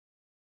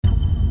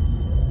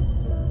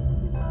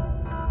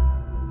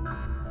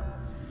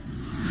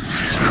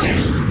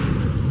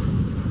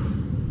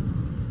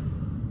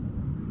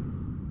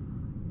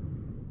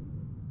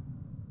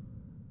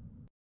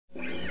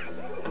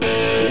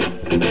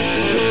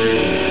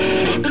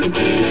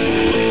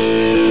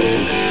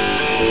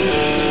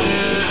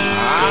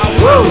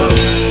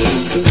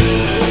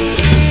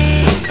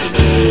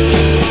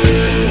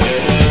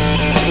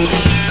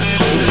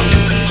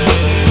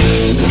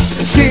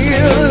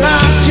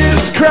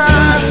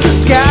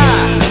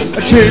I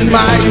turn my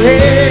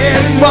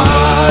head and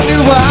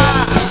wonder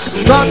why.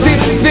 Thoughts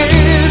and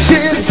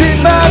visions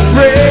in my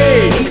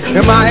brain.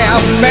 Am I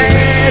a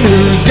man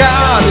who's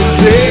gone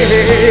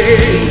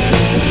insane?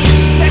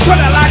 That's what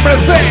I like to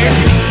think.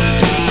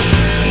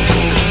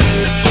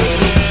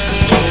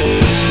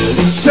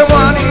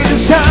 Someone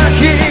is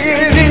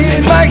talking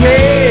in my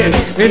head,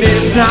 and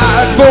it's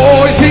not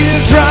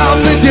voices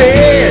from the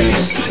dead.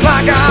 It's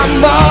like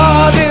I'm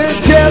on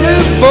the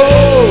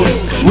telephone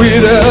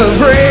with a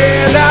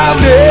friend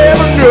I've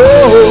never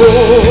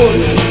known.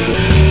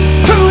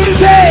 Who is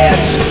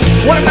that?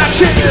 Well, I'm not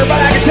sure, but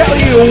I can tell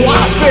you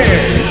one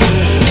thing.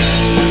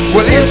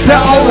 Well, it's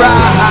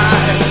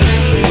alright.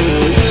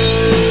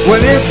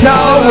 Well, it's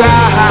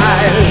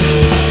alright.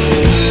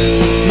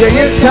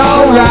 Yeah, it's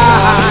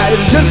alright,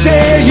 just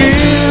a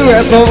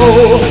U.F.O.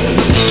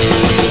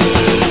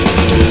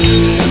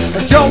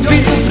 Don't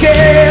feel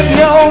scared,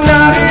 no,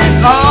 not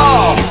at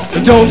all.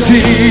 Don't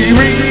see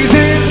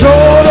reasons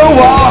for the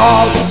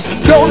walls.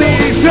 Know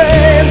these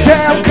friends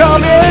have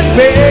come in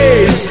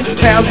peace,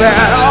 and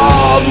that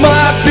all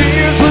my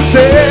fears will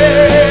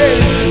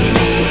cease.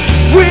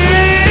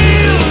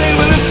 We'll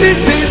live with the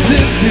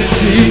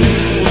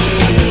disease.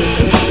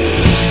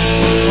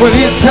 Well,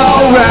 it's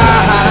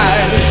alright.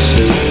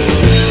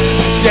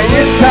 Yeah,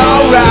 it's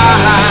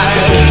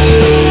alright.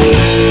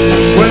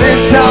 Well,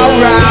 it's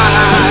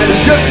alright.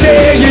 Just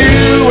a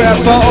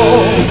U.F.O.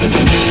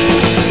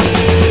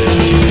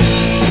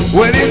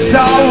 Well, it's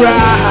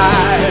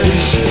alright.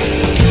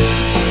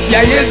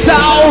 Yeah, it's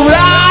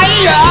alright.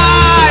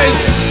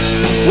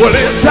 Well,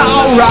 it's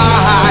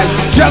alright.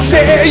 Just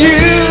a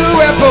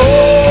U.F.O.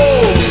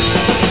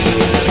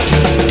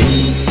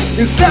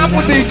 It's not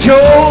what they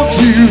told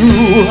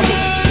you.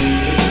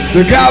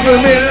 The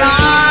government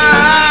lied.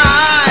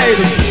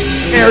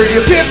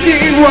 Area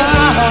 51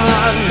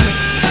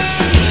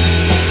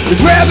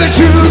 is where the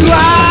truth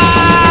lies.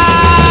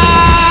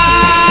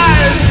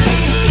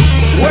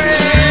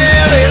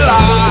 Where it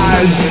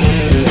lies.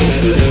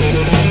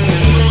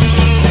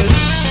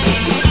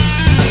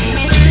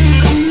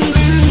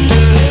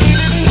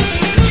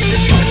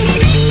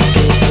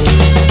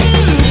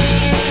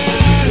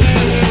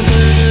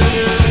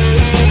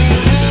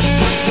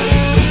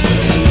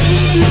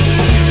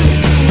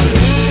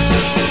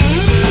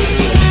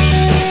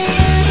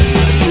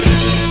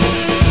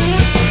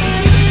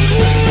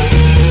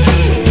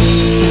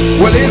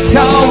 Well, it's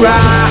alright.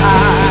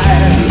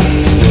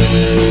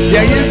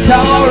 Yeah, it's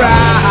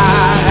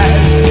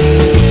alright.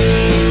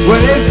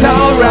 Well, it's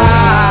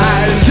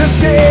alright.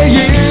 Just a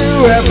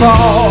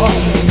U.F.O.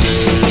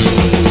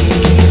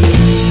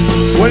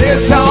 Well,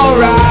 it's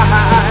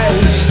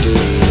alright.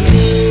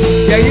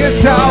 Yeah,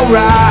 it's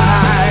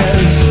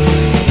alright.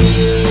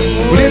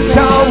 Well, it's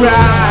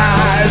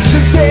alright.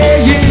 Just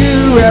a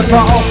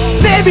U.F.O.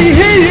 Maybe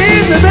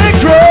here in the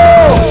metro.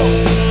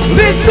 Well,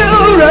 it's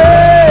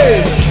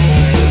alright.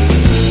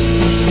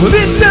 Well,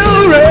 it's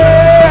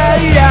alright.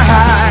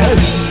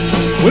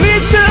 Well,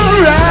 it's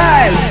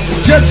alright.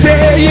 Just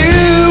say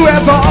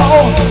U.F.O.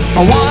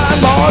 one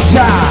more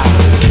time.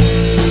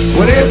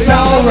 Well, it's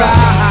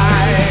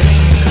alright.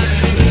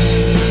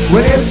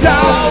 Well, it's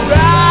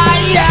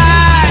alright.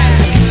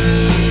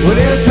 Well,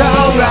 it's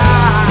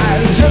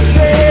alright. Just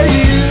say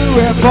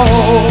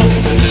U.F.O.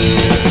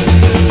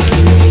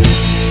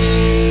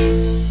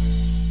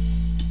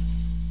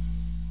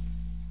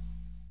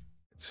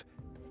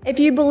 If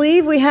you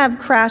believe we have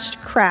crashed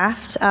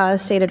craft,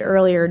 stated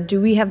earlier, do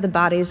we have the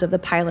bodies of the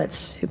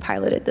pilots who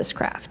piloted this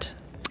craft?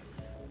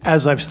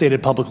 As I've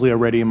stated publicly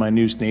already in my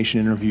News Nation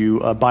interview,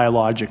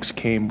 biologics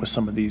came with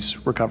some of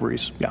these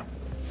recoveries, yeah.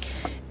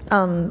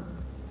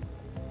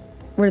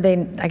 Were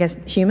they, I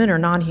guess, human or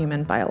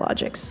non-human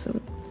biologics?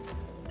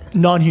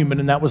 Non-human,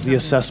 and that was the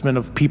assessment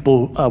of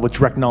people with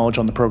direct knowledge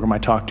on the program I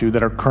talked to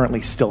that are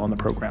currently still on the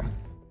program.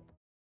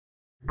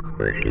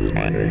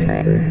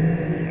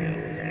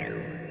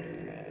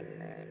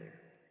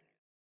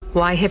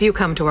 Why have you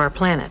come to our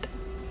planet?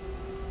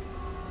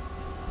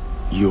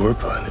 Your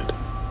planet?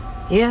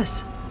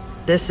 Yes,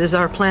 this is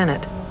our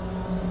planet.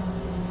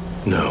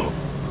 No,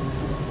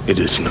 it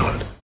is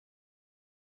not.